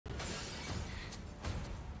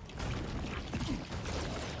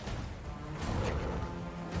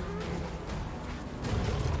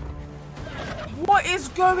is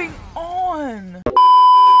going on?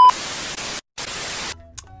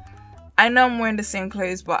 I know I'm wearing the same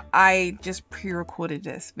clothes, but I just pre-recorded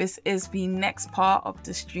this. This is the next part of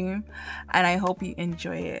the stream, and I hope you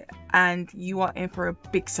enjoy it. And you are in for a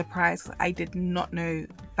big surprise. I did not know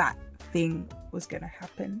that thing was gonna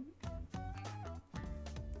happen.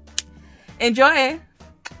 Enjoy,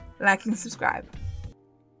 like and subscribe.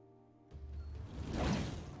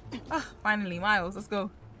 Ah, finally, Miles, let's go.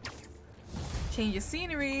 Change your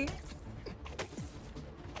scenery.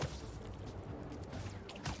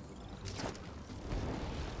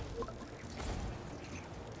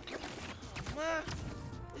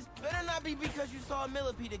 This better not be because you saw a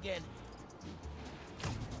millipede again.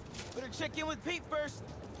 Better check in with Pete first.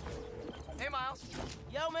 Hey, Miles.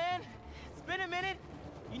 Yo, man. It's been a minute.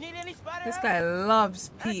 You need any spider This help? guy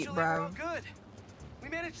loves Pete, Actually, bro. we're all good. We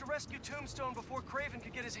managed to rescue Tombstone before KRAVEN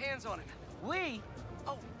could get his hands on him. We?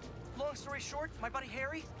 Oh, long story short, my buddy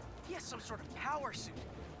Harry, he has some sort of power suit.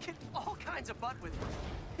 Get all kinds of butt with him.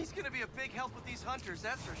 He's gonna be a big help with these hunters,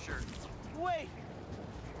 that's for sure. Wait.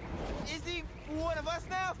 Is he one of us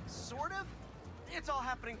now? Sort of? It's all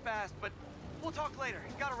happening fast, but we'll talk later.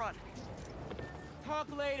 Gotta run. Talk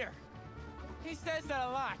later. He says that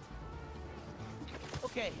a lot.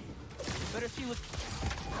 Okay. Better see what...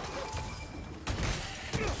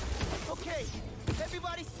 Okay.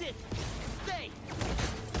 Everybody sit. Stay.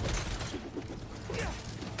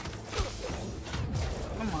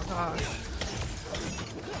 Oh my gosh.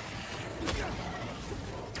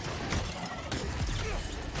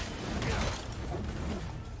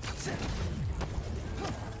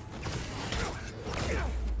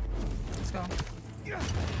 Let's go.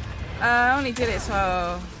 I only did it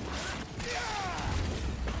so...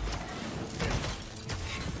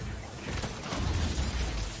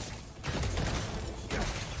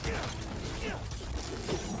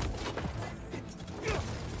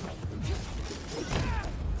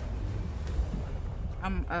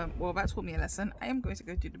 well, that taught me a lesson. I am going to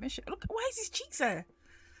go do the mission. Look, why is his cheeks there?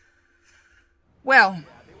 Well,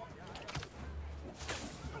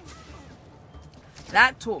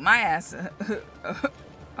 that taught my ass.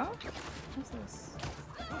 Oh, what's this?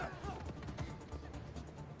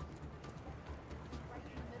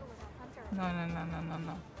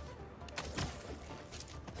 No.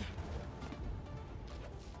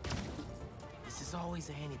 This is always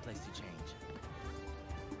a handy place to change.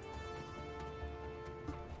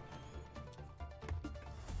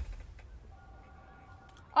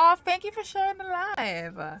 Oh, thank you for sharing the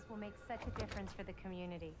live. This will make such a difference for the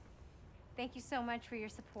community. Thank you so much for your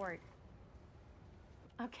support.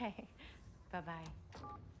 Okay, bye-bye.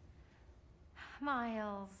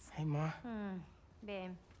 Miles. Hey, Ma.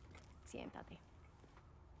 Ven, siéntate.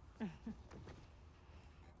 I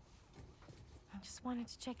just wanted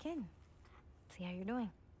to check in. See how you're doing.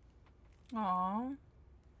 Aww.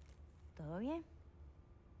 ¿Todo bien?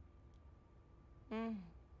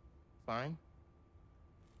 Fine.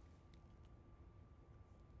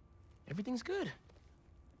 Everything's good.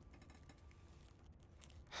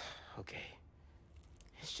 Okay.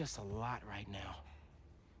 It's just a lot right now.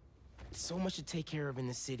 So much to take care of in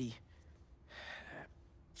the city.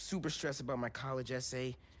 Super stressed about my college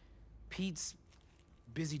essay. Pete's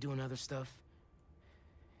busy doing other stuff.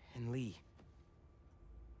 And Lee.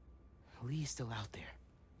 Lee's still out there.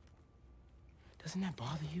 Doesn't that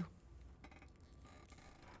bother you?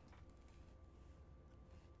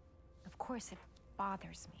 Of course it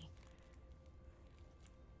bothers me.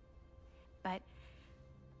 But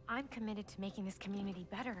I'm committed to making this community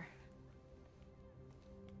better.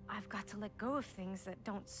 I've got to let go of things that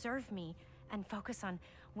don't serve me and focus on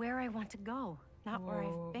where I want to go, not where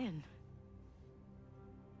I've been.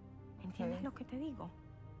 ¿Entiendes lo que te digo?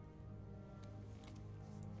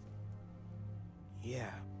 Yeah.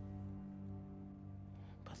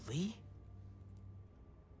 But Lee?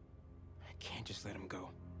 I can't just let him go.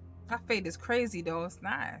 That fade is crazy though. It's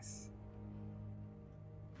nice.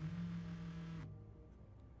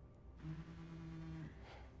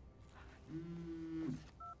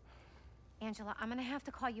 Angela, I'm gonna have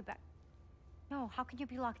to call you back. No, how can you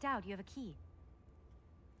be locked out? You have a key.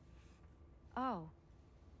 Oh.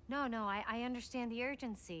 No, I understand the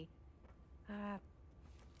urgency.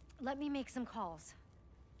 Let me make some calls.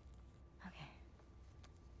 Okay.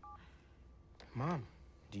 Mom,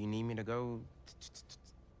 do you need me to go?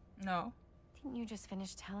 No. Didn't you just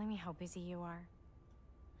finish telling me how busy you are?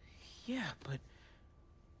 Yeah, but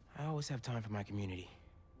I always have time for my community.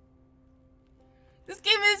 This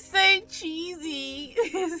game is so cheesy.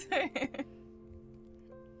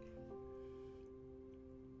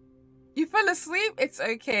 You fell asleep? It's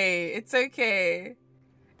okay. It's okay.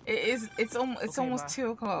 It is. It's almost. It's Okay, almost Ma, 2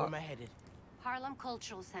 Where o'clock. am I headed? Harlem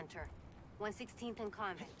Cultural Center, 116th and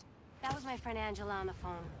Convent. That was my friend Angela on the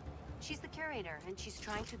phone. She's the curator, and she's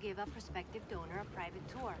trying to give a prospective donor a private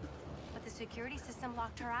tour. But the security system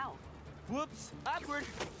locked her out. Whoops, awkward.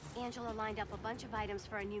 Angela lined up a bunch of items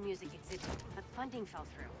for a new music exhibit, but funding fell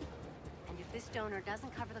through. And if this donor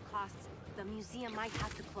doesn't cover the costs, the museum might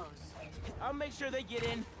have to close. I'll make sure they get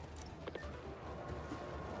in.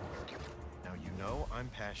 Now, you know I'm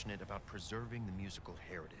passionate about preserving the musical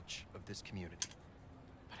heritage of this community.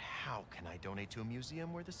 But how can I donate to a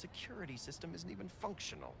museum where the security system isn't even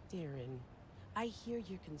functional? Darren, I hear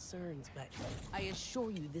your concerns, but I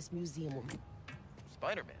assure you this museum will...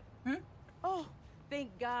 Spider-Man? Oh,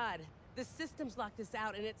 thank God. The system's locked us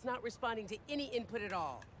out and it's not responding to any input at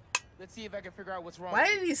all. Let's see if I can figure out what's wrong. Why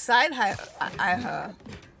did he side eye her?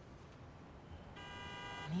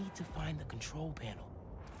 Need to find the control panel.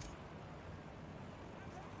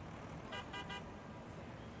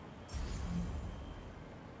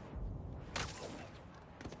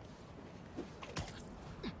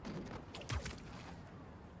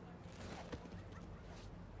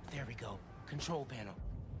 There we go. Control panel.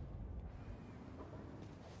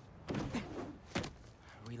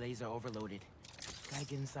 Relays are overloaded. Gotta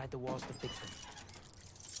get inside the walls to fix them.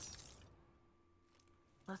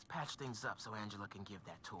 Let's patch things up so Angela can give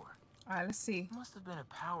that tour. Alright, let's see. Must have been a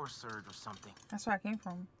power surge or something. That's where I came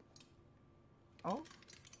from. Oh.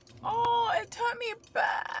 Oh, it turned me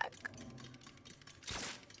back.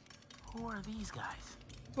 Who are these guys?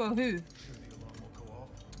 Well, who?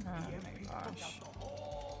 Oh my gosh.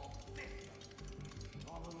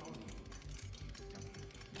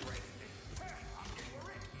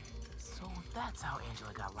 So that's how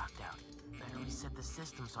Angela got locked out. Better reset the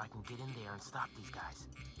system so I can get in there and stop these guys.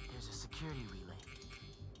 There's a security relay.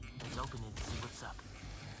 Let's open it to see what's up.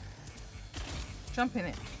 Jump in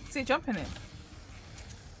it. See, jump in it.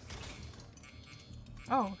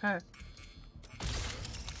 Oh, okay.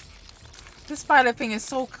 This spider thing is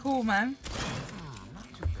so cool, man.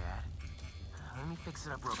 Not too bad. Let me fix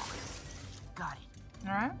it up real quick. Got it.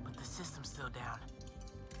 Alright. But the system's still down.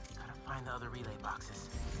 Gotta find the other relay boxes.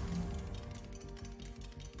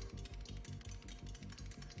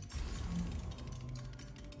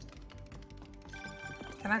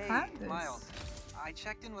 Can I climb this? Miles, I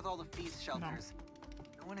checked in with all the feast shelters.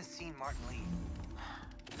 No one has seen Martin Lee.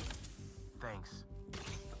 Thanks.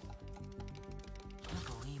 Can't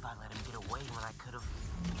believe I let him get away when I could've...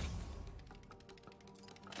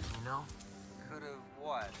 You know? Could've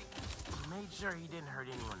what? Made sure he didn't hurt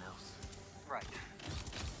anyone else. Right.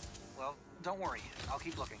 Well, don't worry. I'll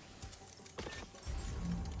keep looking.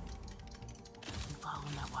 Keep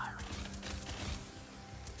following that wiring.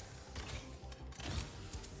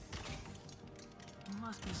 There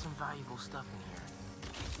must be some valuable stuff in here.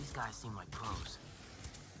 These guys seem like pros.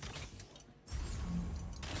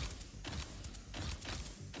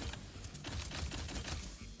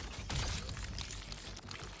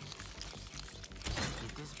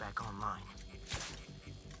 Get this back online.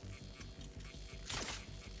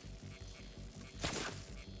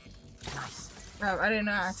 Nice. Oh, I didn't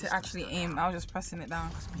know how to actually aim. I was just pressing it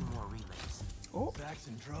down. Must be more relays. Oh. Sax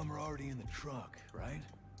and drum are already in the truck, right?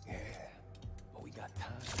 Yeah. But we got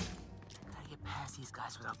time. Gotta get past these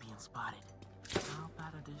guys without being spotted. How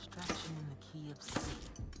about a distraction in the key of C?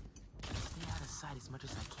 Stay out of sight as much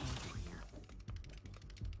as I can through here.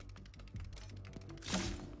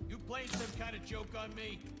 You playing some kind of joke on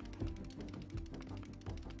me?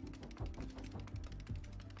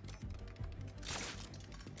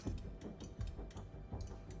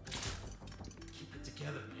 Keep it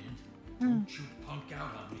together, man. Don't you punk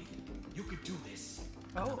out on me. You could do this.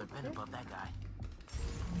 Another pin above that guy.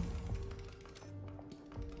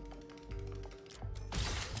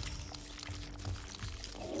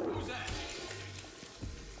 Who's that?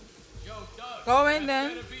 Yo, Doug. Go in that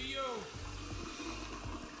then. better be you.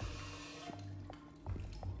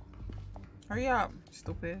 Hurry up,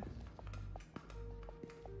 stupid.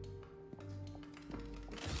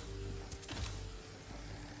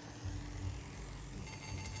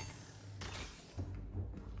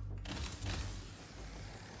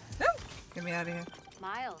 No! Get me out of here.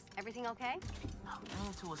 Miles, everything okay? I ran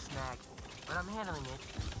into a snag, but I'm handling it.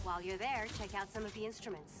 While you're there, check out some of the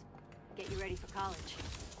instruments. Get you ready for college.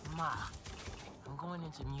 Ma, I'm going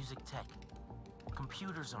into music tech.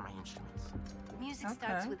 Computers are my instruments. Music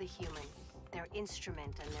starts with a human, their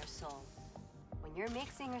instrument and their soul. When you're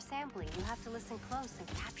mixing or sampling, you have to listen close and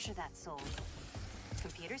capture that soul.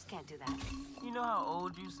 Computers can't do that. You know how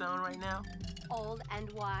old you sound right now? Old and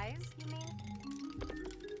wise, you mean?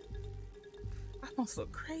 I must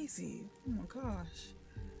look crazy. Oh my gosh.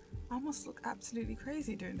 I almost look absolutely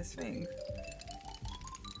crazy doing this thing.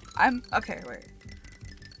 I'm okay, wait.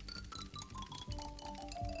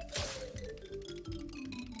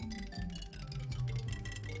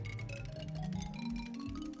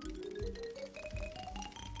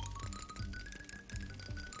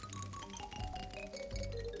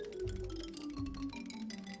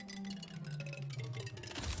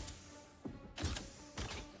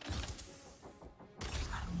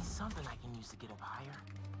 Something I can use to get up higher.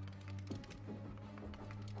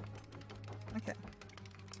 Okay.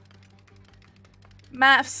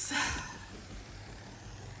 Maths.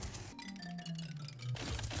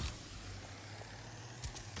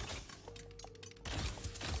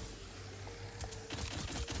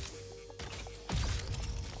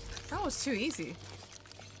 That was too easy.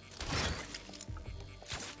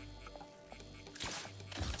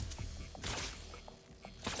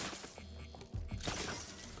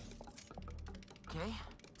 Okay,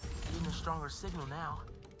 getting a stronger signal now.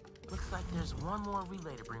 Looks like there's one more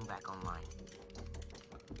relay to bring back online.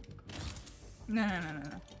 No.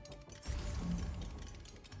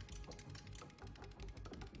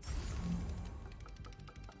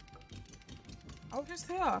 Oh, just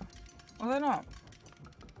here. Oh, they're not.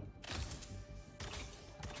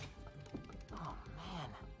 Oh man,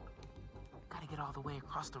 gotta get all the way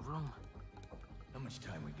across the room. How much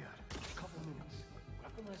time we got? A couple minutes.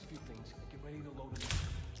 Grab the last few things and get ready to load it.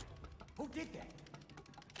 Who did that?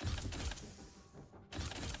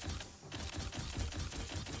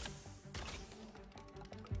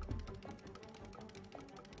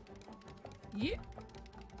 Yeah.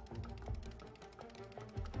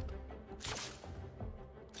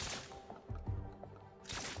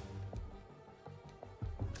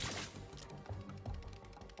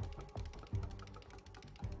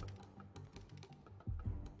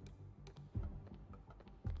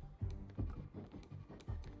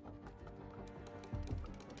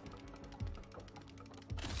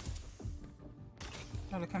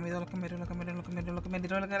 Don't look at me, don't look at me, don't look at me, don't look at me, don't look at me,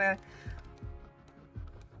 don't look at me.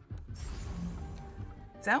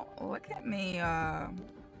 Don't look at me,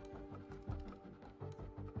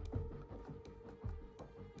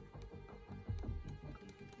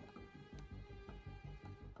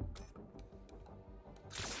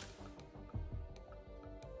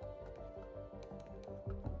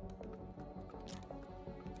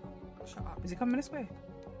 Shut up. Is he coming this way?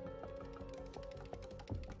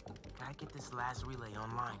 Gotta get this last relay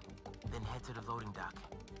online, then head to the loading dock.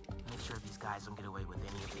 Make sure these guys don't get away with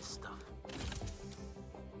any of this stuff.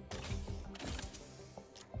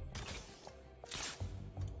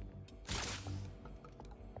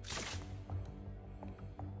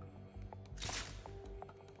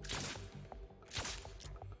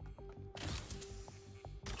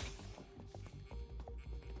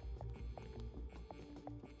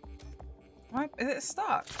 Why is it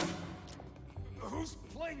stuck? Who's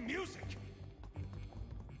playing music?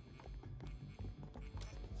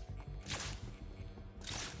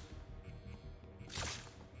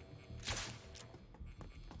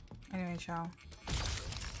 Anyway, ciao.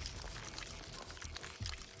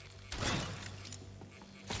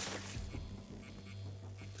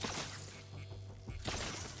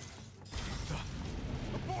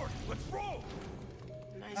 Aboard! Let's roll!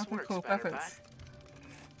 Nice Okay, work, cool, Spider-Bot. perfect.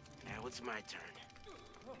 Now it's my turn.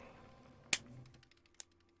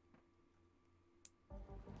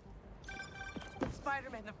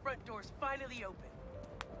 Spider-Man, the front door's finally open.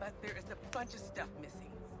 But there is a bunch of stuff missing.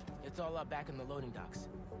 It's all up back in the loading docks.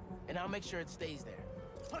 And I'll make sure it stays there.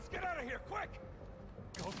 Let's get out of here, quick!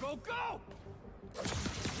 Go, go, go!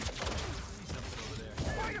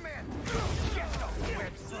 Spider-Man! Get the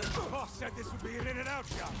website! Boss said this would be an in-and-out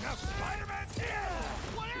job. Now Spider-Man's here!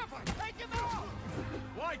 Whatever! Take him out!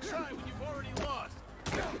 Why try when you've already lost?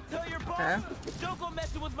 Tell your boss, Okay. don't go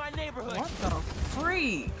messing with my neighborhood. What the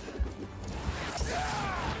freak?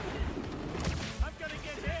 I'm gonna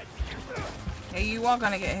get hit! Yeah, you are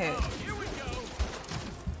gonna get hit. Here we go!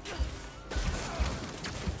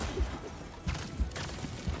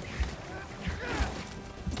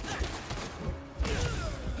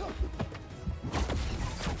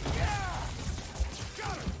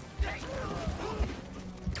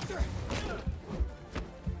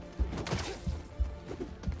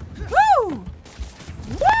 Woo!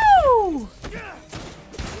 Woo!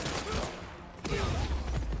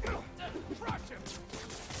 Crush him!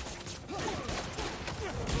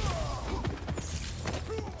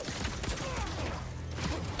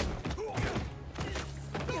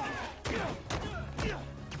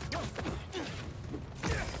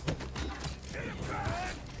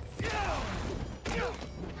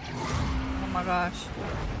 Oh my gosh.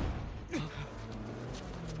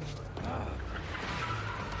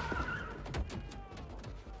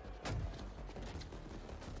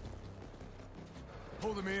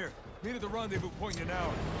 Hold him here. Meet at the rendezvous point in an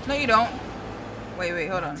hour. No, you don't. Wait,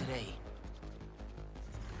 hold on. Today.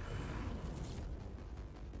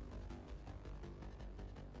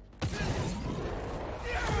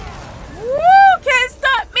 Woo! Can't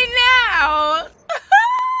stop me now!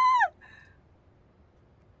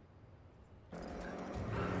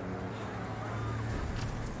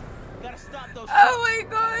 Gotta stop those. Oh my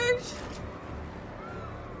gosh!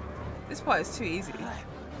 This part is too easy.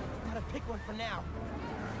 Gotta pick one for now.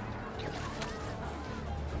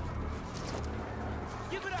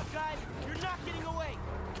 Give it up, guys. You're not getting away.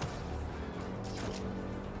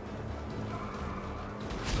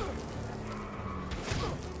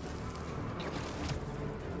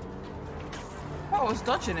 Oh, I was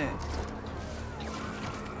dodging it.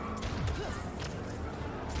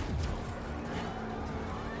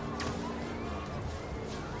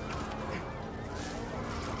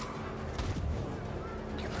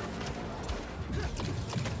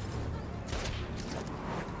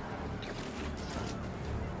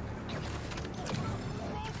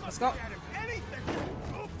 Let's go.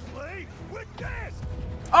 Play with this.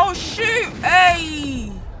 Oh shoot!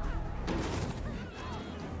 Hey!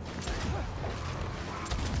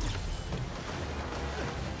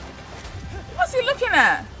 What's he looking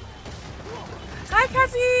at? Hi,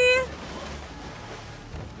 Cassie!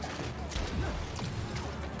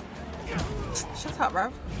 Shut up,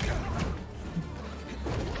 bro.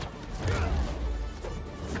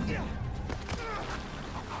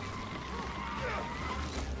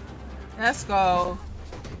 Let's go.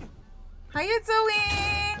 How you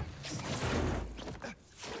doing?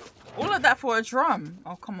 All of that for a drum.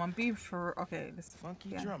 Oh, come on, be for... Okay, this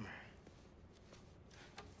Funky drummer.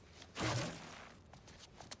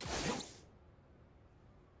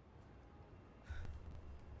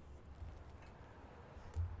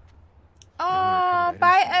 Oh,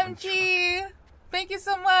 bye, MG. Thank you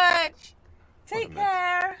so much. Take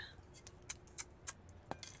care.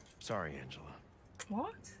 Sorry, Angela.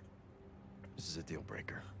 What? This is a deal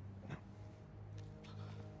breaker. No.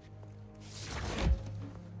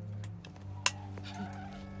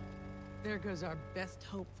 There goes our best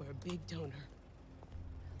hope for a big donor.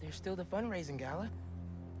 There's still the fundraising gala.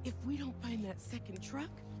 If we don't find that second truck,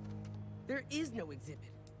 there is no exhibit.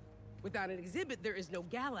 Without an exhibit, there is no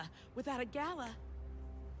gala. Without a gala,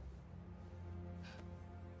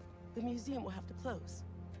 the museum will have to close.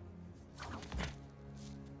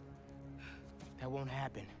 That won't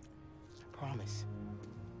happen. I promise.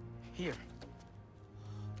 Here.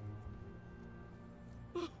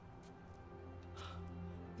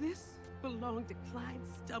 This belonged to Clyde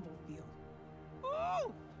Stubblefield.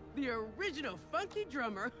 Ooh! The original funky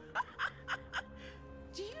drummer.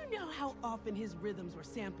 Do you know how often his rhythms were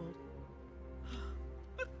sampled?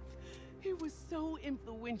 He was so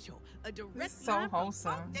influential, a direct So line from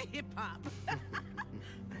wholesome. funk to hip-hop.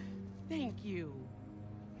 Thank you.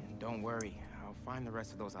 And don't worry, I'll find the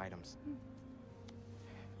rest of those items.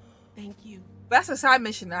 Thank you. That's a side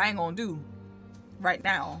mission that I ain't gonna do right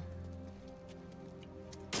now.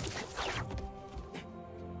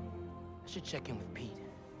 I should check in with Pete.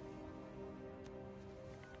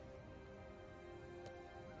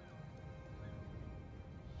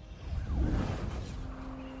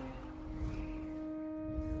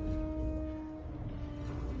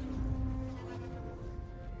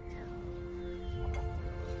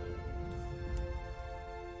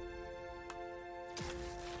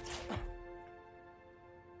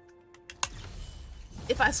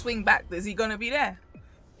 If I swing back, is he gonna be there?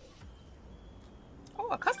 Oh,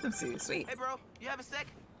 a custom suit, sweet. Hey, bro, you have a sec?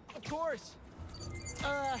 Of course.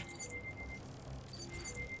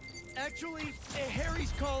 Actually,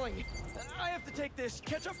 Harry's calling. I have to take this.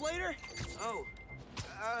 Catch up later? Oh,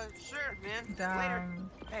 sure, man. Later.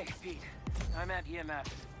 Damn. Hey, Pete. I'm at EMF.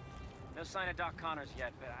 No sign of Doc Connors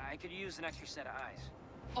yet, but I could use an extra set of eyes.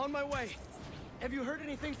 On my way. Have you heard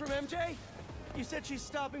anything from MJ? You said she's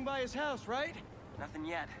stopping by his house, right? Nothing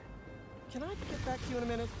yet. Can I get back to you in a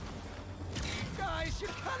minute? Guys,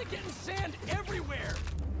 you're kind of getting sand everywhere.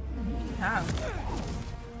 How?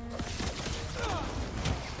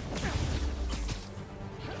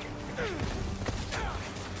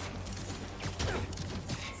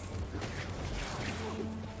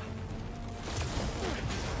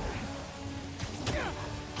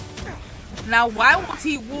 Now, why would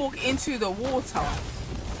he walk into the water?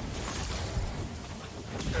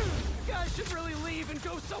 You guys should really leave and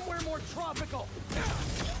go somewhere more tropical.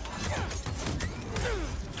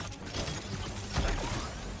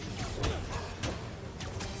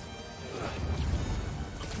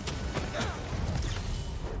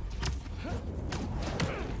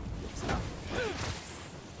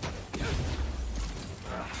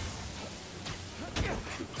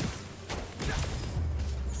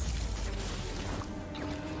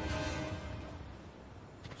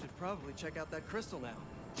 probably check out that crystal now.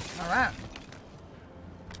 All right.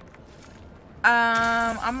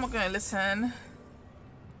 I'm not gonna listen.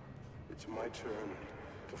 It's my turn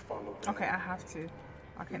to follow them. Okay, I have to.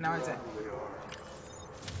 Okay, now it's it. Who they are.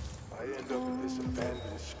 I end up at this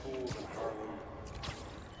abandoned school in Harlem.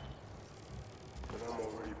 But I'm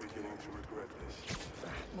already beginning to regret this.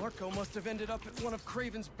 Marco must have ended up at one of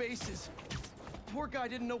KRAVEN's bases. Poor guy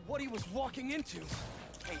didn't know what he was walking into.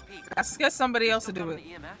 Hey, Pete. Let's get somebody else to do it.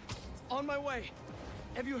 On my way.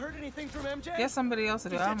 Have you heard anything from MJ? Get somebody else to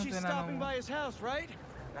do it. She I'm said doing she's that no stopping more. by his house, right?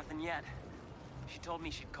 Nothing yet. She told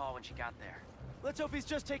me she'd call when she got there. Let's hope he's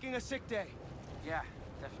just taking a sick day. Yeah,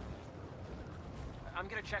 definitely. I'm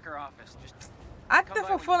gonna check her office. Just I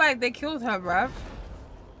definitely feel like they killed her, bruv.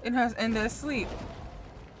 In their sleep.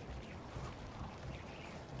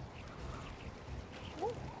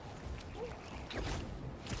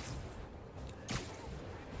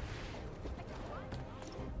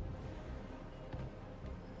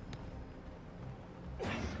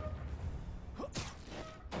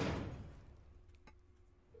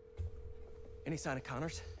 Any sign of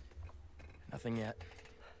Connors? Nothing yet.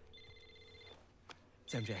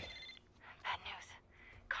 It's MJ. Bad news.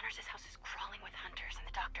 Connors' house is crawling with hunters and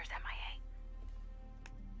the doctor's MIA.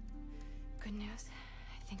 Good news.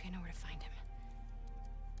 I think I know where to find him.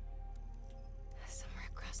 Somewhere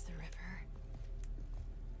across the river.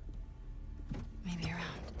 Maybe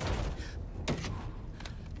around.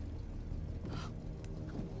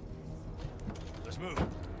 Let's move.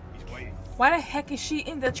 He's waiting. Why the heck is she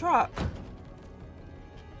in the truck?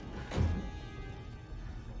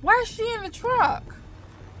 Why is she in the truck?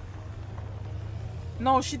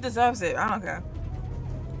 No, she deserves it. I don't care.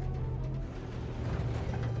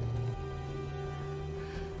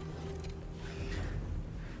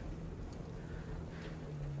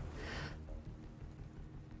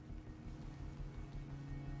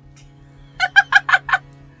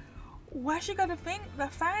 Why she got the fang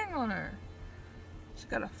on her? She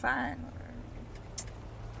got a fang on her.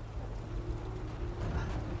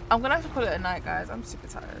 I'm gonna have to call it a night, guys. I'm super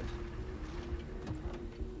tired.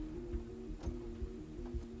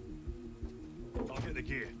 I'll get the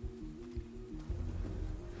gear.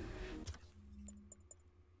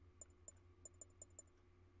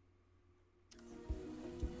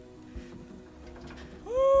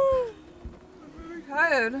 I'm very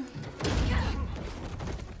tired.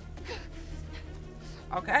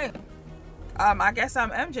 Okay. I guess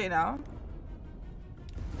I'm MJ now.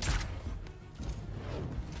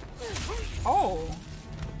 Oh.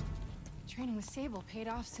 Training with Sable paid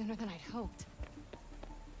off sooner than I'd hoped.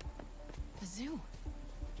 The zoo.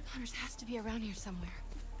 Connors has to be around here somewhere.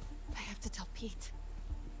 I have to tell Pete.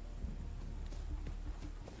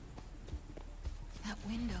 That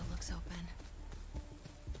window looks open.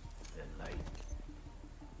 The light.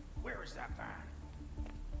 Where is that van?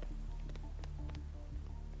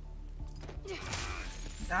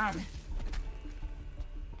 Damn.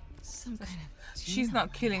 Some kind of She's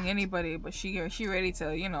not killing anybody, but she ready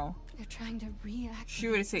to, you know. They're trying to react. She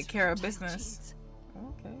ready to take care of business.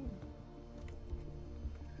 Okay.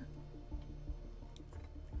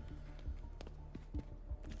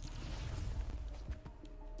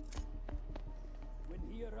 When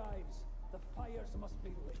he arrives, the fires must be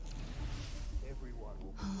lit. Everyone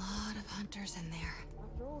will A lot of hunters in there.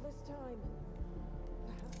 After all this time,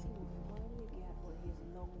 perhaps he will finally get what he has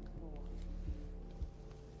longed for.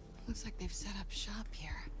 Looks like they've set up shop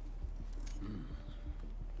here.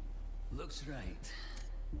 Looks right.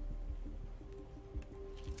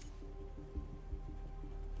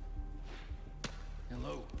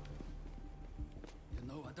 Hello. You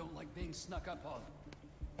know I don't like being snuck up on.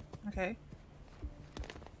 Okay.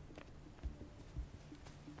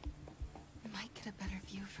 Might get a better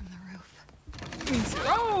view from the roof.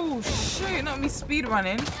 Oh shit! Not me speed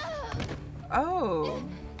running. Oh,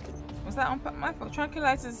 was that on my fault?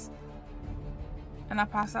 Tranquilizers, and I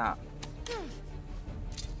pass out.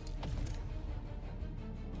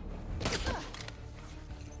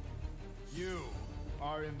 You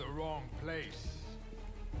are in the wrong place,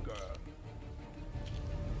 girl.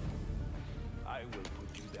 I will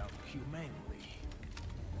put you down humanely.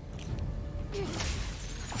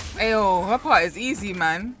 Ayo, her part is easy,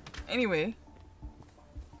 man. Anyway.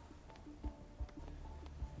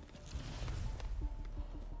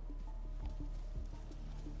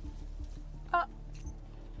 Gotta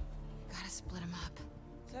split him up.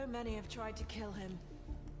 So many have tried to kill him,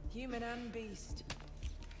 human and beast.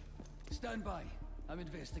 Stand by. I'm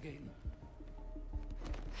investigating.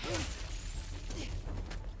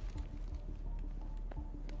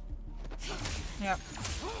 Yep.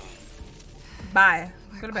 Bye.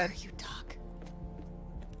 Go to bed. You, Doc?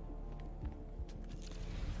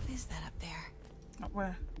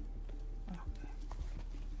 Where? Oh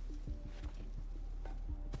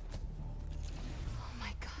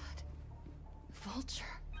my god.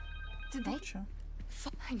 Vulture. Did Vulture?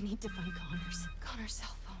 I need to find Connor's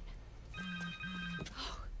cell phone.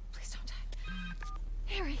 Oh, please don't die.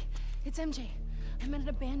 Harry, it's MJ. I'm at an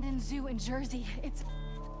abandoned zoo in Jersey. It's...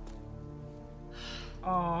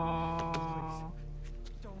 Oh.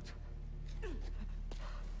 Don't.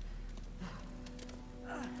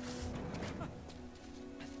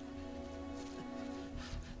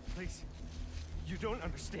 Please. You don't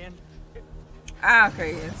understand. Ah,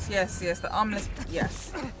 okay, yes, the ominous,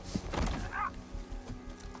 yes.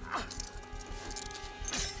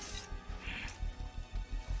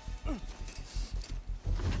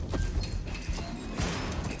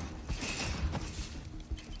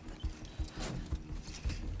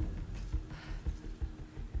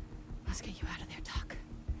 Let's get you out of there, Doc.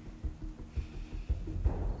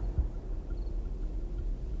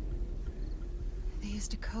 They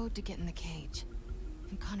used a code to get in the cage.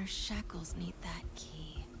 And Connor's shackles need that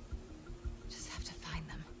key. Just have to find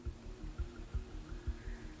them.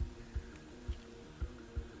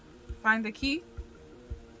 Find the key?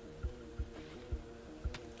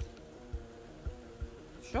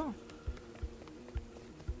 Sure.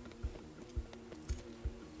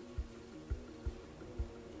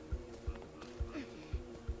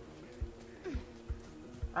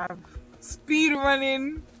 Speed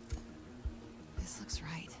running. This looks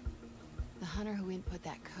right. The hunter who input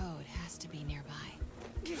that code has to be nearby.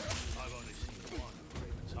 I've only seen one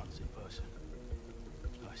Raven's huts in person.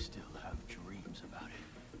 I still have dreams about it.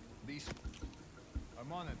 These...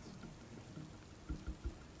 I'm on it.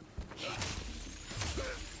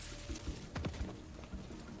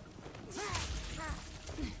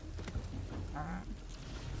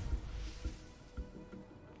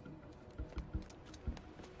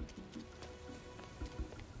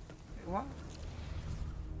 What?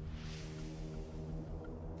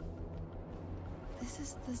 This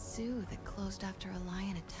is the zoo that closed after a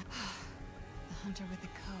lion attack. The hunter with the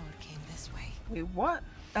code came this way. Wait, what?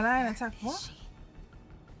 A lion attack what?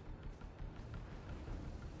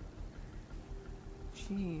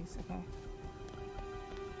 Jeez, okay.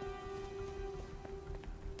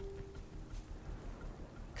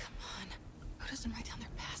 Come on. Who doesn't write down their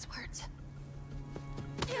passwords?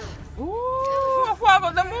 Ooh, I thought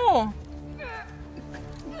about them all.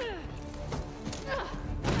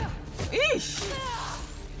 Eesh.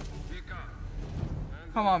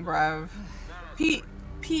 Come on, bruv. Pete,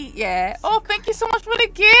 yeah. Oh, thank you so much for the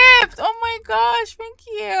gift. Oh my gosh, thank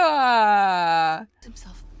you.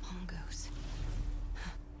 Himself Mongoose.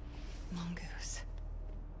 Mongoose.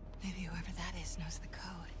 Maybe whoever that is knows the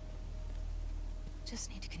code. Just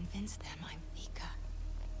need to convince them I'm Vika.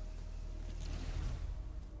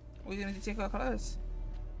 We're gonna take our clothes.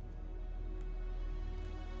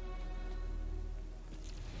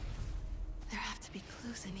 There have to be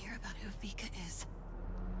clues in here about who Vika is.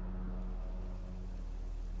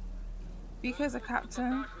 Vika's a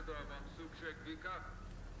captain.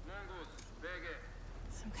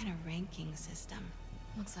 Some kind of ranking system.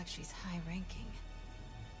 Looks like she's high ranking.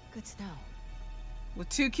 Good to know. With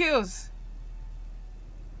 2 kills.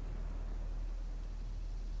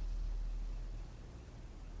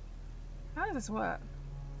 How does this work?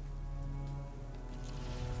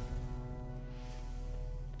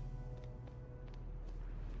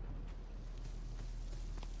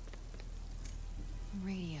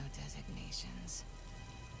 Radio designations.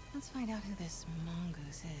 Let's find out who this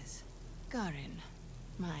mongoose is. Garin,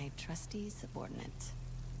 my trusty subordinate.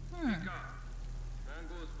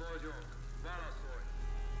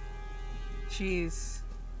 Jeez.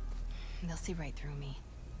 They'll see right through me.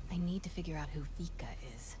 I need to figure out who Vika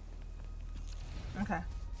is. Okay.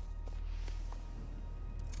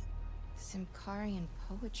 Simkarian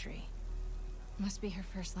poetry. Must be her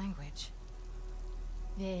first language.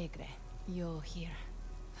 Vegre, yo here.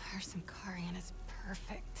 Her Simkarian is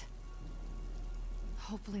perfect.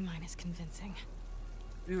 Hopefully mine is convincing.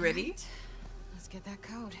 You ready? Right. Let's get that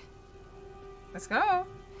code. Let's go.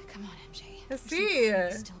 Come on, MJ. Let's see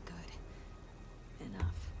it. Still good.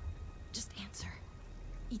 Enough. Just answer.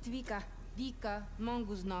 Itvika, Vika,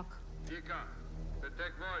 Monguznak. Vika,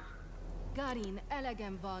 betek vagy? Garin,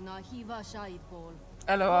 elegem van a hívásaidból.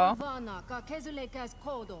 LOL. Vannak a kezülékhez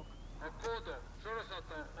kódok. A kódok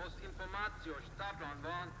sorozatonhoz információs táblán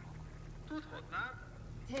van. Tudhatnád?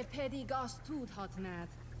 Te pedig azt tudhatnád.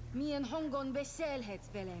 Milyen hangon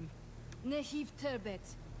beszélhetsz velem. Ne hívd többet,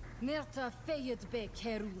 mert a fejedbe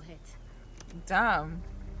kerülhet. Damn.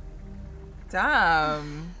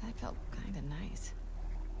 Damn. That felt kinda nice.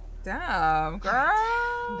 Damn,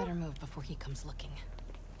 girl. Better move before he comes looking.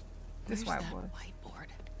 This Where's whiteboard. that whiteboard?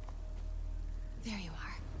 There you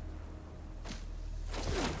are.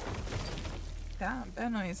 Damn,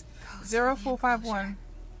 that noise. 0451.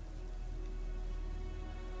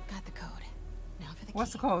 Got the code. Now for the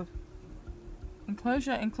What's key. the code?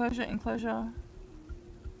 Enclosure, enclosure, enclosure.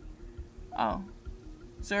 Oh.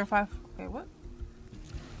 05. Okay, what?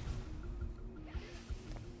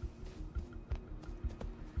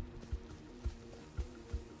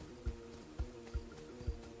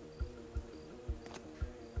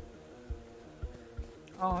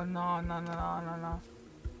 Oh, no, no, no, no, no, no.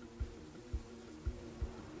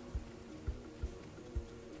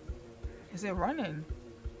 Is it running?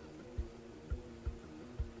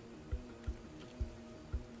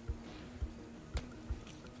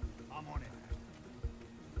 I'm on it.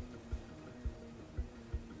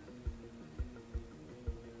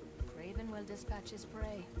 KRAVEN will dispatch his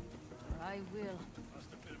prey. Or I will. Must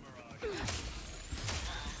have been a mirage.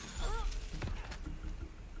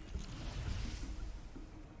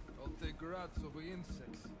 I'll take rats over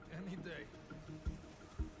insects any day.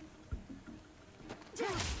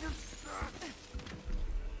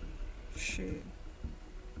 Shit.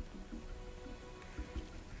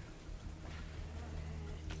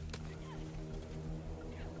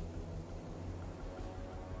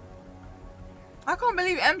 I can't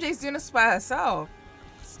believe MJ's doing this by herself.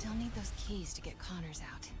 Still need those keys to get Connors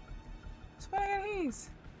out. Spider keys.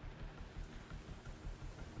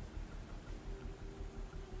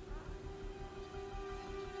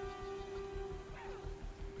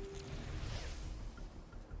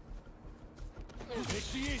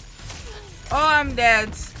 Oh, I'm dead.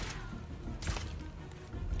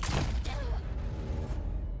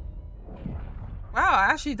 Wow,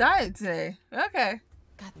 I actually died today. Okay.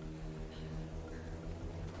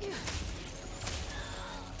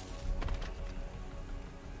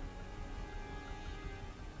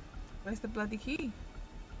 Where's the bloody key?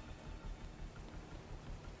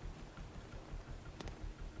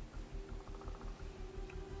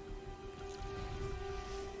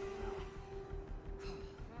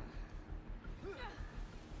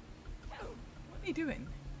 What are you doing?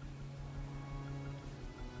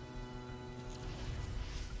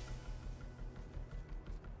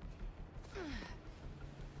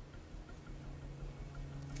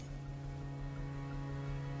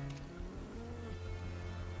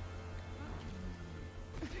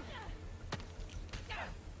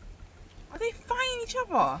 Are they fighting each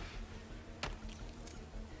other?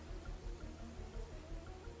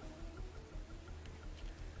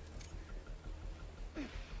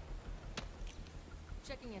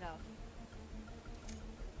 Checking it out.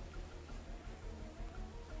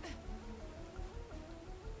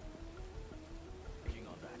 Working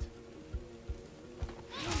on that.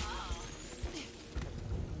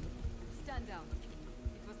 Stand down.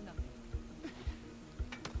 It was nothing.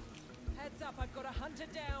 Heads up, I've got a hunter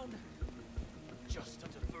down. Just a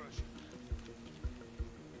diversion.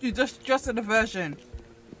 Dude, just a diversion.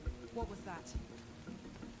 What was that?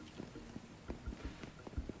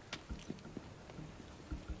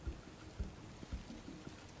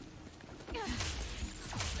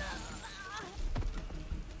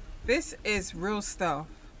 This is real stuff.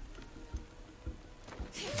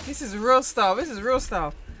 This is real stuff. This is real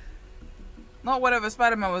stuff. Not whatever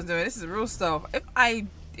Spider-Man was doing. This is real stuff. If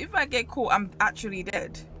I get caught, I'm actually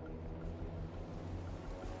dead.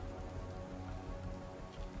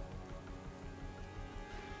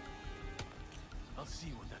 I'll see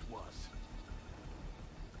what that was.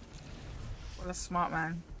 What a smart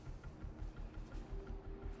man.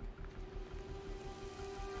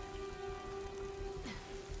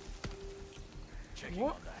 Checking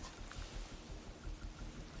What? on that.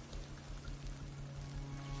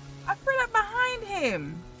 I feel like behind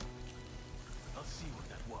him. I'll see what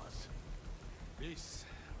that was. This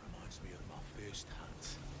reminds me of my first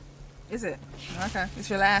hunt. Is it? Okay, it's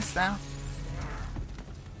your last now.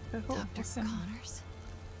 Dr. Connors?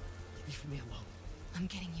 Leave me alone. I'm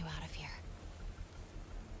getting you out of here.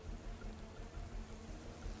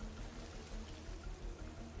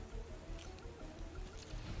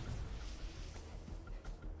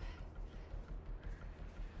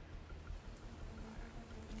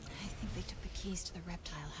 I think they took the keys to the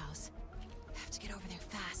reptile house. Have to get over there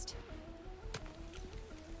fast.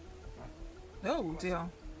 Oh dear.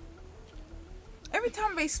 Every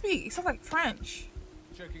time they speak, it sounds like French.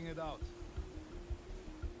 Checking it out.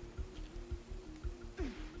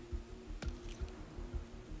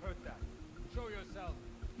 Heard that. Show yourself.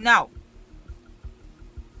 Now.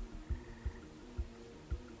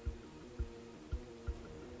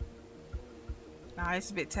 Nah,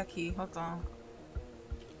 it's a bit techie. Hold on.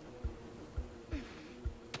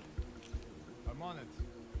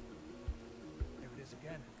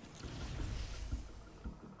 again.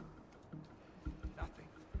 Nothing.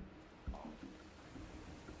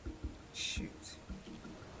 Shoot.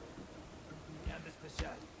 Canvas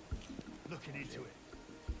special. Looking into it.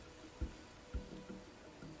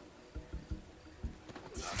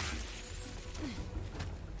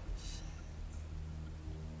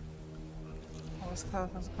 Oh, it's close.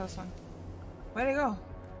 That's a close one. Where'd it go?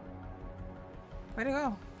 Where'd it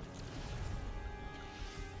go?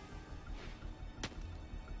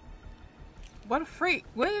 What a freak.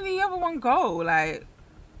 Where did the other one go? Like,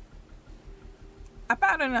 I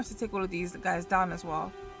bet I don't have to take all of these guys down as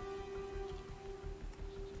well.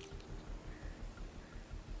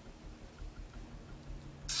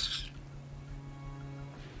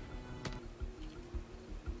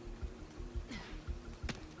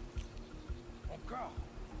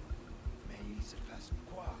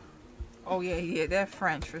 Oh yeah, yeah, they're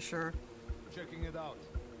French for sure. Checking it out.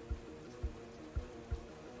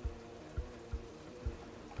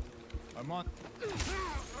 I'm on.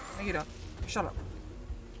 No, you don't. Shut up.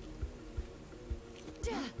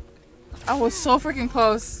 I was so freaking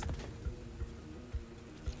close.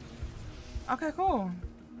 Okay, cool.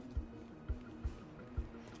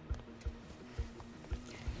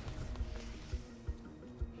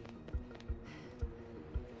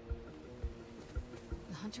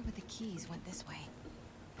 The hunter with the keys went this way.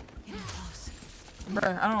 Getting close.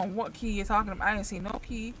 Bruh, I don't know what key you're talking about. I didn't see no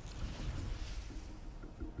key.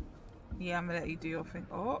 Yeah, I'm gonna let you do your thing.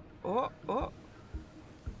 Oh, oh, oh.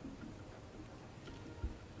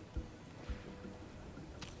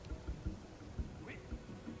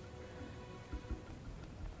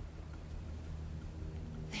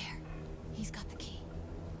 There. He's got the key.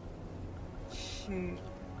 Shoot.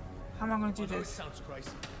 How am I gonna do this? Sounds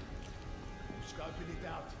crazy. I'm scoping it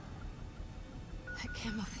out. That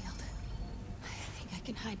camo field. I think I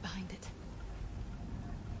can hide behind it.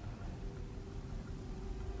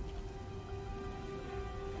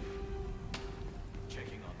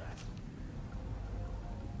 Checking on that.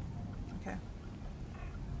 Okay.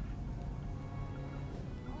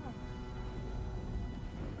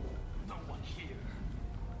 No one here.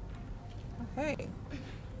 Okay.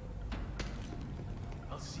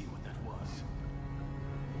 I'll see what that was.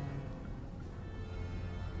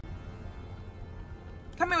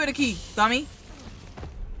 Come here with a key, dummy.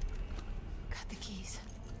 Got the keys.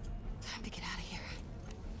 Time to get out of here.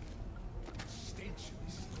 Stench of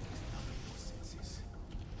this thing is nothing more senses.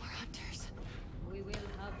 More hunters. We will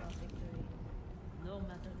have our victory, no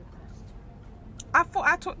matter the cost. I thought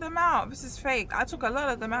I took them out. This is fake. I took a lot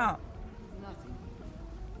of them out. Nothing.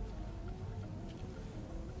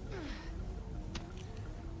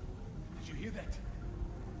 Did you hear that?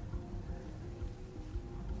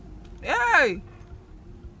 Hey!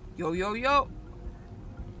 Yo, yo, yo.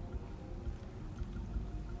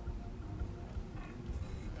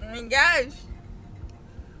 Oh my gosh.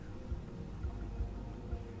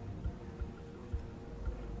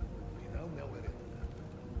 You know where it.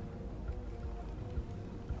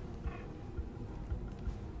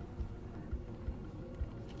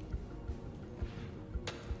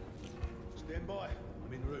 Stand by.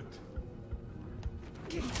 I'm en route.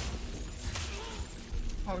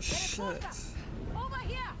 Oh shit. Over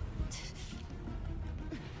here!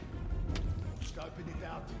 Scoping it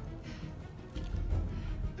out.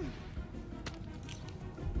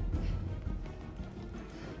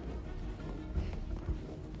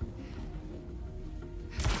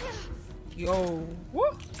 Yo. Woo.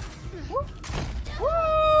 Woo. Woo.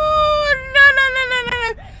 No, no, no, no, no,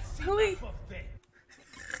 no. Please.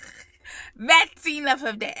 That's enough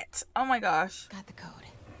of that. Oh my gosh. Got the code.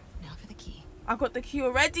 Now for the key. I got the key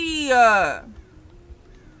already.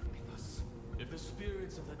 If the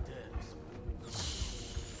spirits of the dead.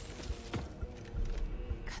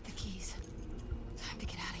 Got the keys. Time to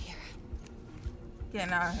get out of here.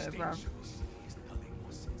 Getting out of here, bro.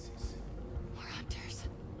 More hunters.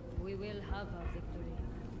 We will have our victory,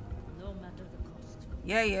 no matter the cost.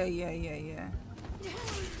 Yeah, yeah, yeah, yeah, yeah.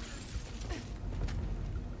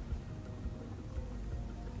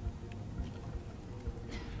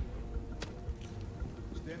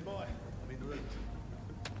 Stand by. I'm en route.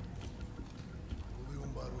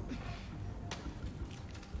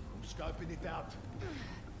 I'm scoping it out.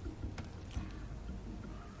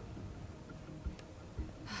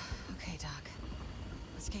 Okay, Doc.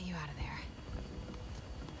 Let's get you out of there.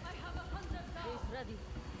 I have a hunter down. He's ready.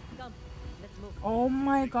 Come, let's move. Oh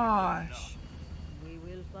my gosh. We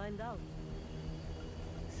will find out.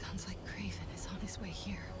 Sounds like KRAVEN is on his way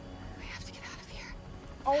here. We have to get out of here.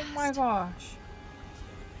 Oh my gosh.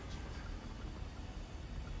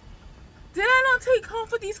 Did I not take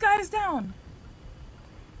half of these guys down?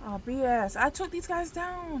 Oh, BS. I took these guys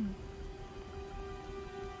down.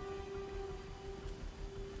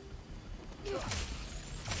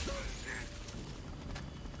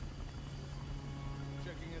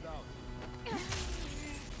 Checking it out.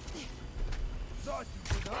 Thought you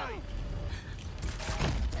could hide.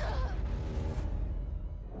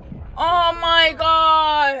 Oh my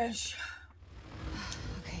gosh.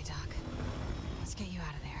 Okay, Doc. Let's get you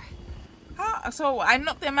out of there. How? So I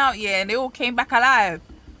knocked them out, yeah, and they all came back alive.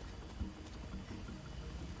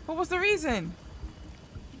 What was the reason?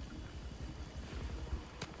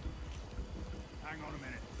 Hang on a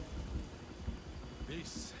minute.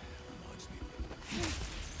 This reminds me.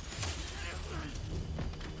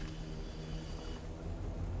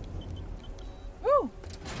 Woo!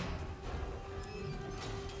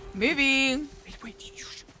 Moving. Wait.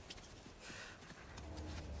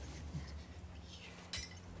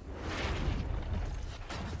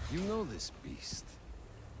 You know this beast.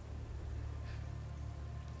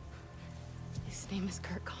 His name is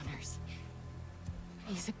Kurt Connors.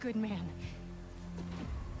 He's a good man.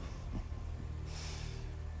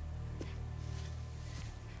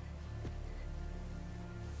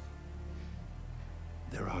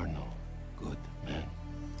 There are no good men.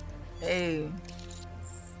 Hey.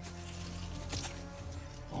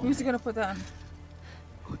 Who's he gonna put that on?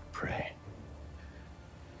 Good prey.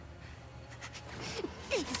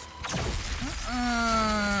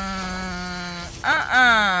 Oh.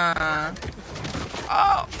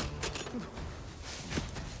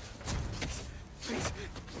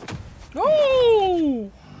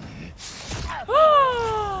 Oh.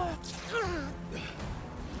 Oh.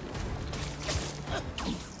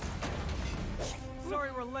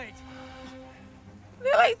 Sorry we're late.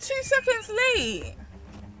 They're like 2 seconds late.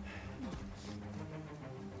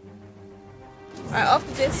 Alright,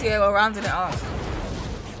 after this, yeah, we're rounding it up.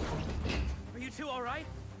 Are you two all right?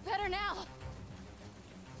 Better now.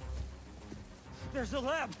 There's a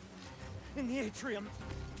lab in the atrium.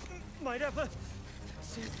 Might have a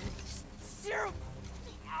serum.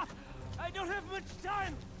 I don't have much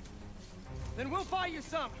time. Then we'll buy you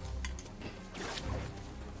some.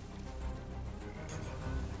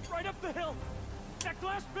 Right up the hill. That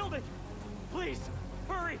glass building. Please,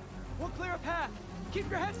 hurry. We'll clear a path. Keep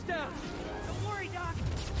your heads down. Don't worry, Doc.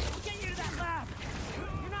 We'll get you to that lab.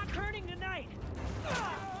 You're not turning tonight.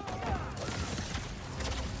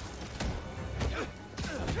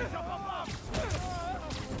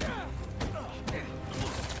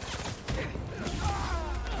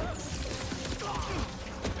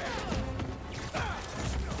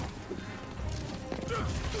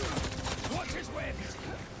 Watch his webs.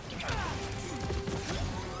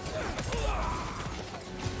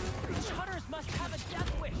 Hunters must have a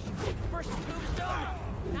death wish. First tombstone,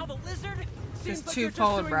 now the lizard. It's too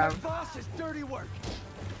cold, bro. Boss's dirty work.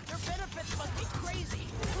 Their benefits must be crazy.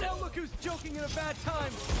 Now look who's joking in a bad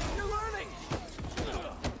time. You're learning.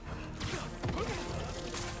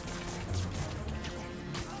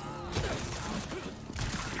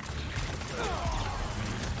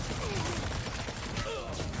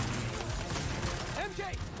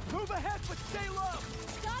 MJ, move ahead, but stay low.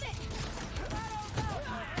 Got it.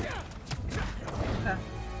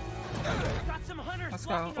 Got some hunters. Let's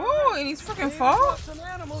go. Oh, and he's freaking far. Some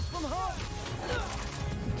animals from home.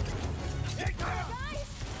 Guys,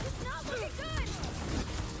 it's not looking good.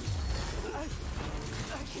 I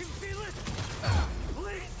can feel it.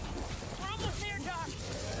 Please. We're almost there, Doc.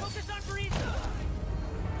 Focus on breathing.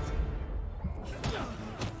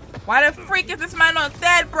 Why the freak is this man not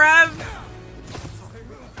dead, bruv?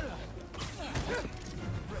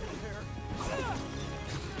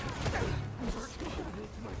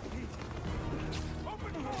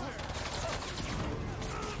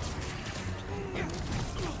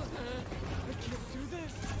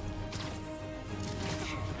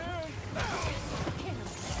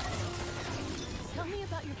 Tell me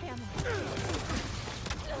about your family.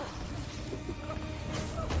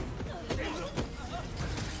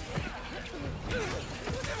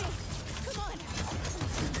 Come on.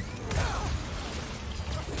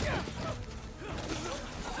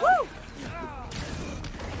 Woo!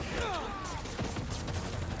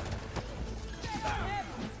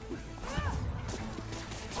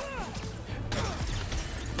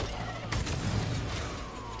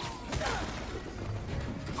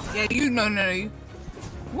 Yeah, you know, no.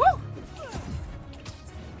 Woo!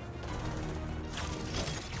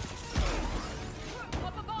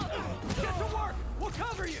 Get to work. We'll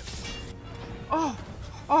cover you.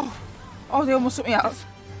 Oh, they almost took me out.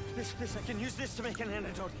 This, I can use this to make an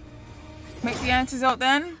antidote. Make the antidote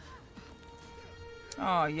then.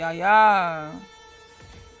 Oh, yeah.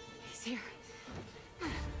 He's here.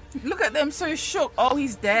 Look at them so shook. Oh,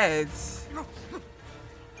 he's dead.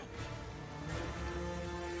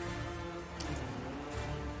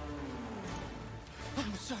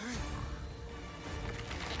 I'm sorry.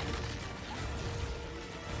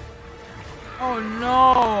 Oh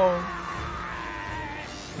no.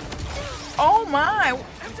 Oh my.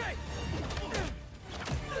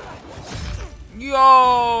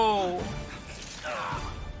 Yo.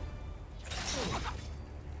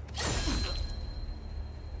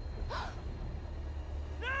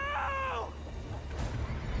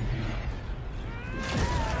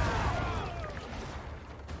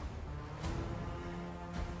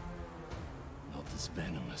 Not as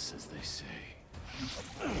venomous as they say.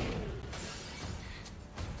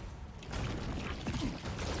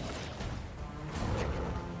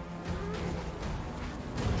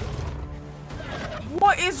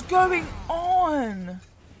 What is going on?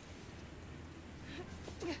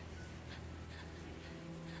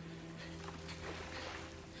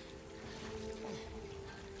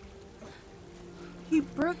 He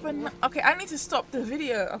broke the. Okay, I need to stop the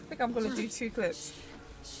video. I think I'm gonna do 2 clips.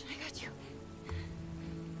 I got you.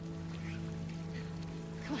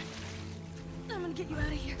 Come on. I'm gonna get you out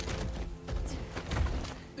of here.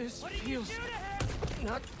 This feels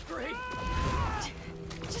not great.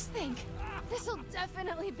 Just think. This'll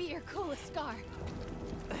definitely be your coolest scar.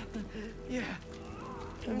 Yeah.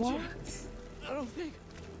 What? I don't think.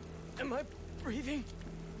 Am I breathing?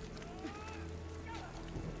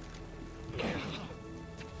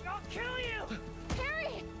 I'll kill you!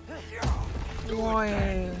 Harry!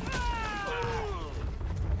 Boy.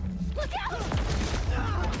 Look out!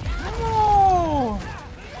 No!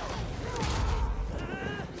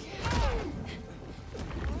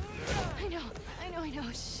 I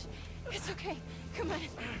know. Shh. It's okay. Come on.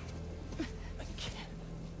 I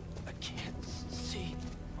can't see.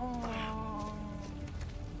 Oh.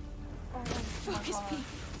 Focus, Pete.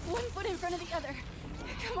 1 foot in front of the other.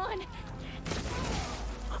 Come on.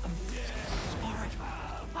 I'm sorry.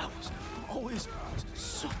 I was always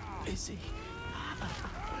so busy.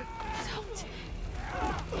 Don't.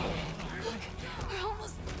 Look, we're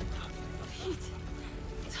almost. Pete,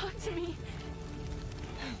 talk to me.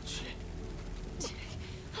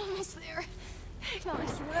 Almost there. Hang on.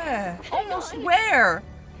 Where? Almost where?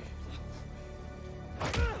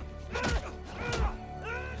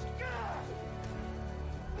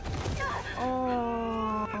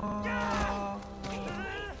 Oh.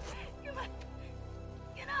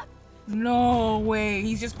 Get up. No way.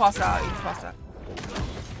 He's just passed out. He just passed out.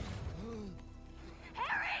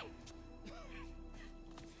 Harry!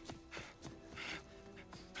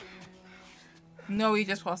 No, he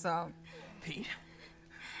just passed out. Pete.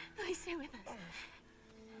 Please stay with us.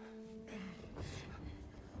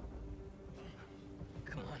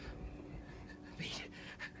 Come on. Pete.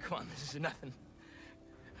 Come on, this is nothing.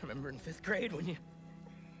 Remember in 5th grade when you...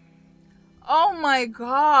 Oh my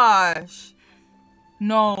gosh.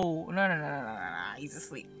 No. No. He's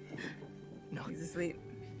asleep. No. He's asleep.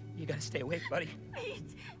 You gotta stay awake, buddy.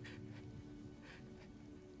 Pete.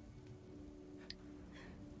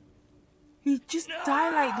 He just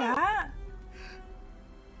died like that?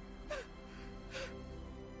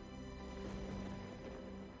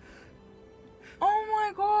 Oh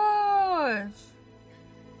my gosh.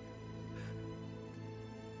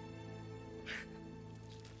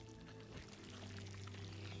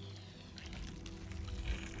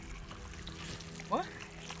 What?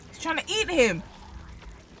 He's trying to eat him.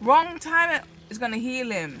 Wrong time. It's gonna heal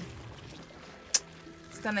him.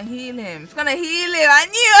 It's gonna heal him. It's gonna heal him. I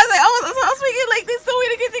knew. I was like, I was thinking like this. So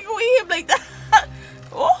we're gonna take away him like that.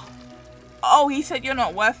 Oh. Oh, he said you're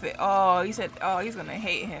not worth it. Oh, he said. Oh, he's gonna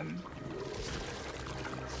hate him.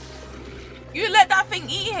 You let that thing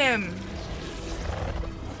eat him.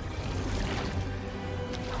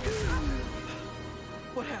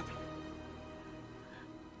 What happened?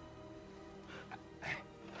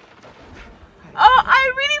 Oh,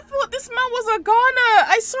 I really thought this man was a goner.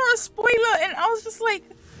 I saw a spoiler and I was just like,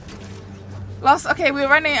 okay, we're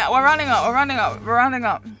rounding up.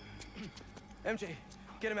 MJ,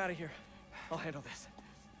 get him out of here. I'll handle this.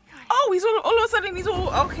 Oh, he's all of a sudden he's all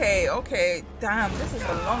okay. Damn, this is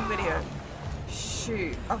a long video.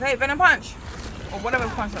 Shoot. Okay, venom punch. Or whatever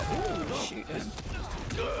punch. Ooh, shoot.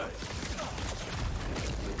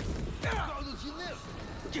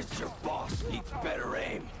 Get your boss needs better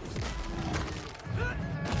aim.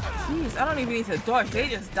 Jeez, I don't even need to dodge. They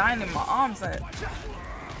just dying in my arms. Like.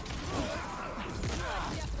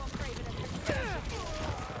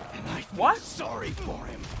 What? Sorry for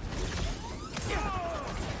him.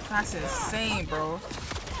 That's insane, bro.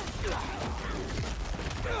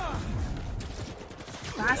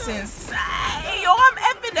 That's That's insane. Yo, I'm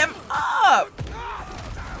effing them up.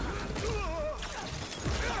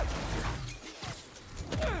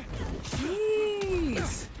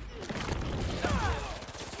 Jeez.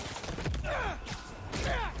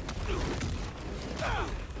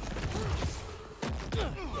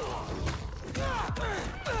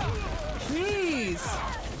 Jeez.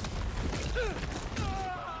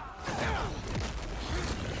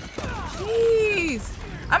 Jeez.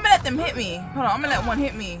 I'm gonna let them hit me. Hold on, I'm gonna let one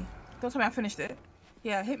hit me. Don't tell me I finished it.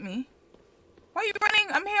 Yeah, hit me. Why are you running?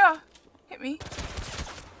 I'm here. Hit me.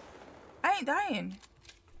 I ain't dying.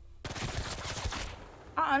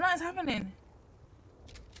 Nothing's happening.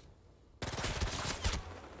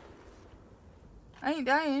 I ain't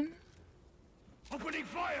dying. Opening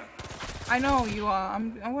fire. I know you are.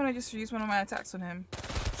 I'm gonna just use one of my attacks on him.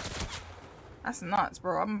 That's nuts,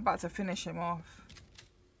 bro. I'm about to finish him off.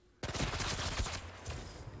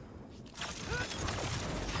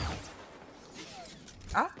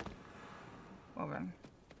 Ah? Well then.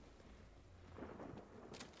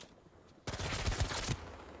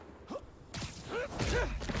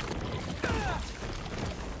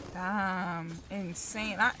 Damn.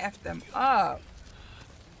 Insane. I effed them up.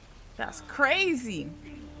 That's crazy.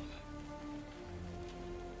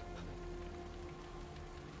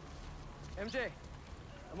 MJ,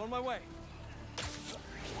 I'm on my way.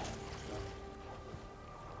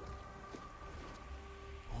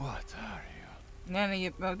 What are you? None of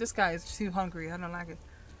you. Oh, this guy is too hungry. I don't like it.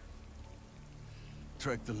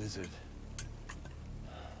 Track the lizard.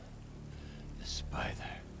 The spider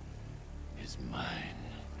is mine.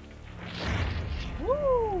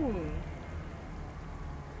 Woo!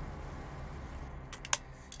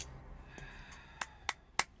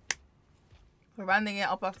 We're rounding it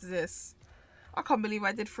up after this. I can't believe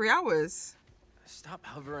I did 3 hours. Stop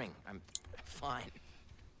hovering. I'm fine.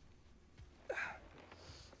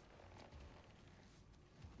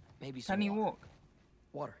 Maybe some Can he walk?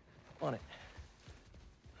 Water. On it.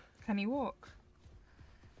 Can he walk?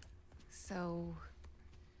 So...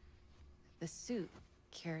 the suit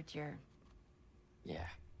cured your... Yeah.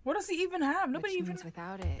 What does he even have? Nobody Which even... means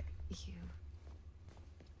without it, you...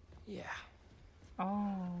 Yeah.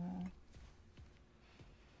 Oh.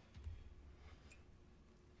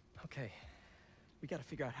 Okay. We gotta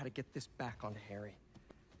figure out how to get this back onto Harry.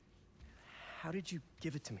 How did you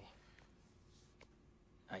give it to me?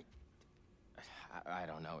 I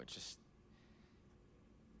don't know. It just...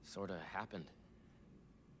 sort of happened.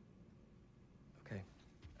 Okay.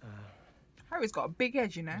 Harry's got a big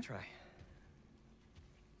head, you know. Let me try.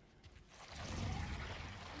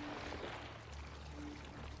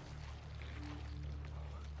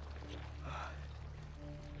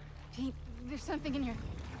 Pete, there's something in here.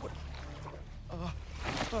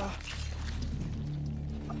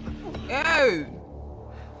 Ew!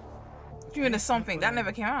 Doing this something that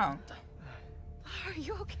never came out. Are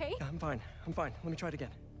you okay? Yeah, I'm fine. I'm fine. Let me try it again.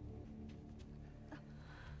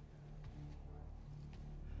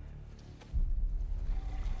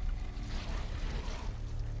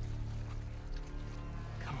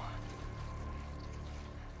 Come on.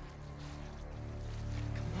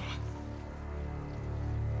 Come on.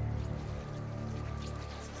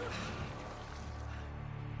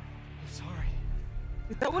 I'm sorry.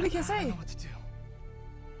 Is that what he can I say? don't know what to do.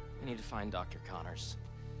 We need to find Dr. Connors.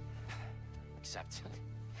 Except...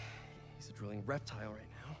 he's a drilling reptile right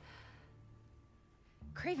now.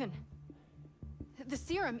 KRAVEN. The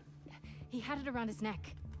serum. He had it around his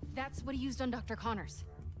neck. That's what he used on Dr. Connors.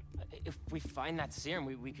 If we find that serum,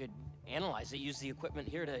 we could analyze it, use the equipment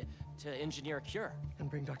here to engineer a cure. And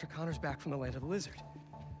bring Dr. Connors back from the land of the lizard.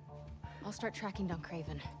 I'll start tracking down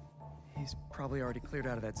KRAVEN. He's probably already cleared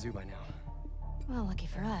out of that zoo by now. Well, lucky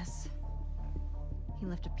for us. He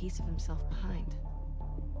left a piece of himself behind.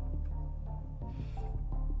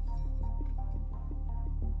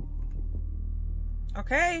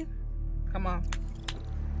 Okay. Come on.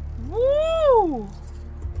 Woo!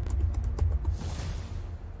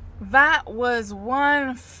 That was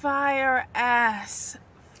one fire ass.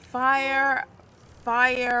 Fire.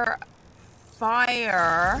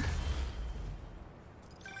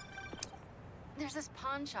 There's this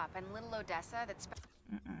pawn shop in Little Odessa that's...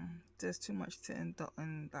 There's too much to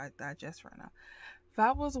digest right now.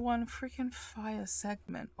 That was one freaking fire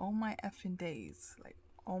segment. Oh my effing days. Like,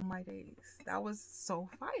 oh my days. That was so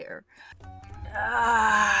fire.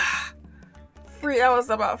 That was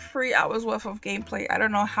about 3 hours worth of gameplay. I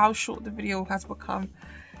don't know how short the video has become,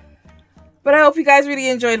 but I hope you guys really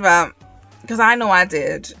enjoyed that, because I know I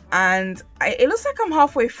did. And it looks like I'm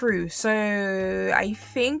halfway through, so I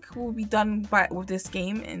think we'll be done with this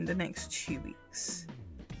game in the next 2 weeks.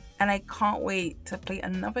 and I can't wait to play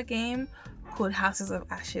another game called Houses of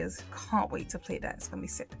Ashes. Can't wait to play that. It's gonna be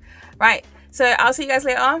sick. Right, so I'll see you guys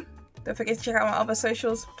later. Don't forget to check out my other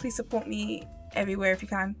socials. Please support me everywhere if you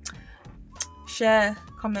can. Share,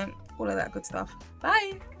 comment, all of that good stuff.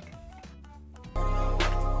 Bye.